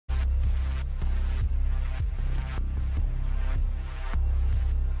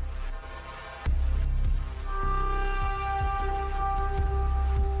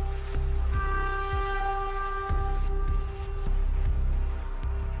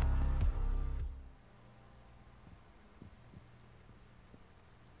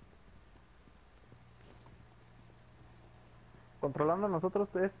controlando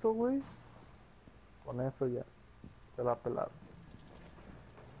nosotros esto, güey. Con eso ya se va a pelar.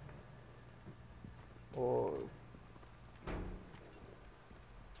 O...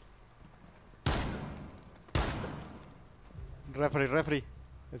 Refri.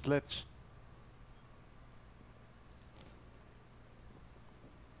 Sledge.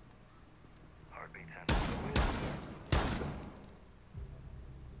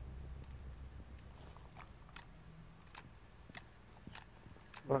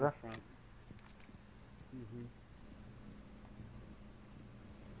 Por acá.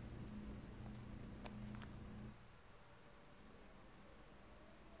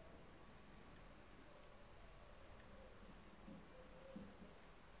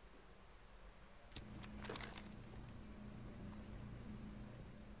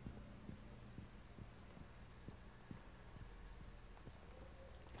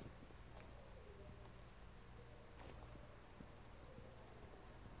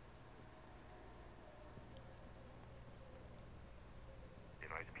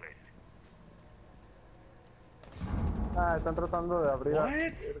 Ah, están tratando de abrir. What?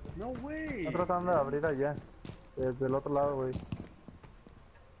 No way. Están tratando de abrir allá. Desde el otro lado, güey.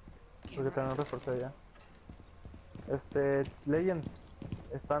 Porque tenemos refuerzo allá. Legend.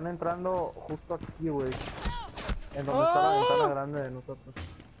 Están entrando justo aquí, güey. En donde está la ventana grande de nosotros.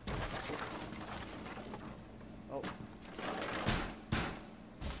 Oh.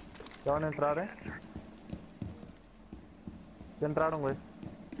 Ya van a entrar, Ya entraron, güey.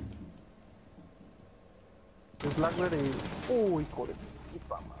 Es Blackberry. Uy, hijo de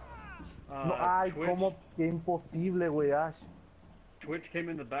puta madre. No, ay, Twitch, cómo, qué imposible, güey, Ash. Twitch came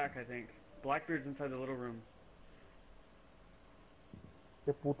in the back, I think. Blackbeard's inside the little room.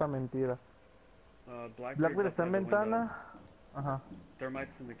 Qué puta mentira. Blackbeard's Blackberry está en outside the window. ventana. Ajá.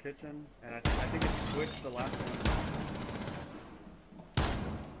 Thermite's in the kitchen, and I think it's Twitch, the last one.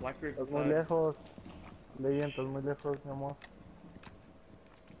 Blackbeard's Estás muy inside. lejos. Legend, estás muy lejos, mi amor.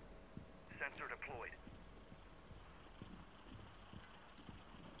 Sensor deployed.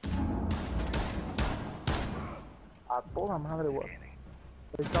 A toda madre, güey. Ahí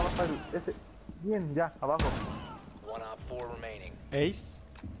estaba ese. Bien, ya, abajo. One op 4 remaining. Ace.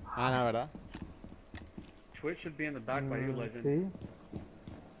 Ah, no, ¿verdad? Twitch should be in the back by you, Legend. Sí.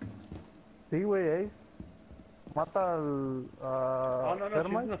 Sí, güey, Ace. Mata al... Oh, no, she's in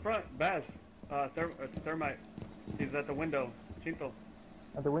Thermite. the front. Baz. It's Thermite. He's at the window. Chinto.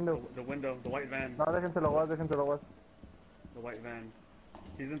 At the window. The window. The white van. No, déjenselo aguas, déjenselo aguas. The white van.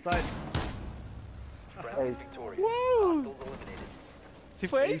 He's inside. Friendly Ace. victorious. Woo! Hostiles eliminated. ¿Sí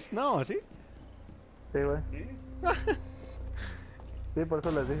fue Ace? No, ¿sí? Sí, güey. ¿Sí? Sí, por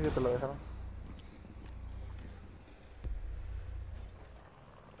eso les dije que te lo dejaron.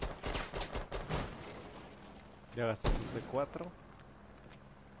 Ya gasté su C4.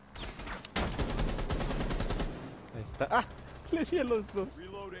 Ahí está. ¡Ah! Le di a los dos.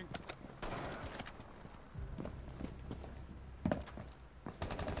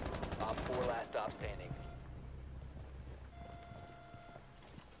 Op 4 last stop standing.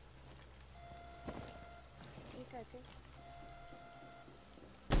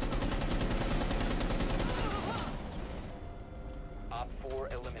 Op 4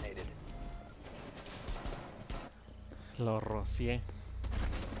 eliminated. Lo rocié.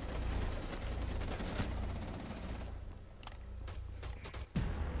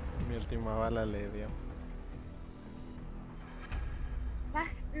 Mi última bala le dio. Vas,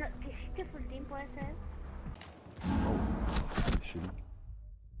 no, ¿qué hiciste full team puede ser?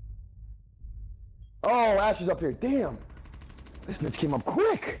 Oh, Ash is up here. Damn. This bitch came up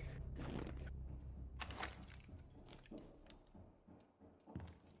quick.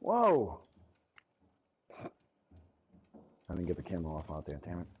 Whoa. I didn't get the camera off out there,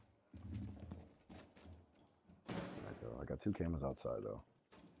 damn it. I got two cameras outside though.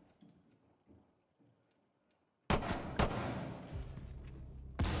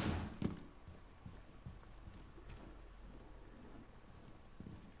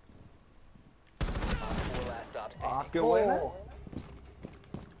 Op 4 last stop standing. Ah, qué buena.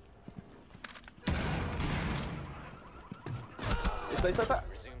 Está.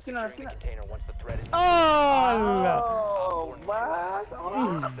 Resume securing the container once the threat is ¡Hola! Oh, más.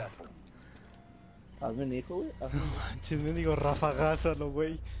 successful. Hazme un hijo, güey. Manches, me digo rafagazo, lo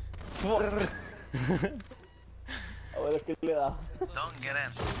güey. A ver qué le da. Don't get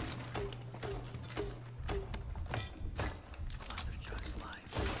in.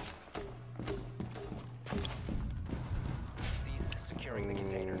 Securing the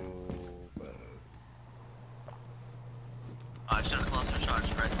container. I should have cluster charge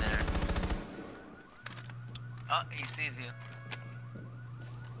right there. Oh, he sees you.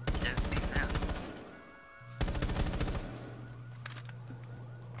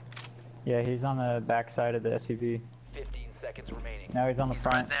 Yeah, he's on the back side of the SUV. 15 seconds remaining. Now he's on the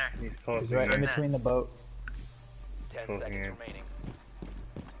front. there. He's He's closing right in in. between the boat. 10 Closing seconds in. remaining.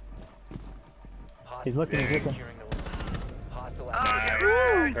 He's looking, he's looking. Securing the room. Hostile Oh, activity.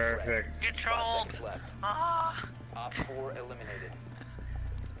 yeah. Perfect. Get 5 trolled. seconds left. Ah. Op 4 eliminated.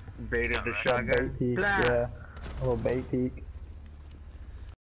 Baited the Bait shotgun. peek, Blah. yeah. A little bait peek.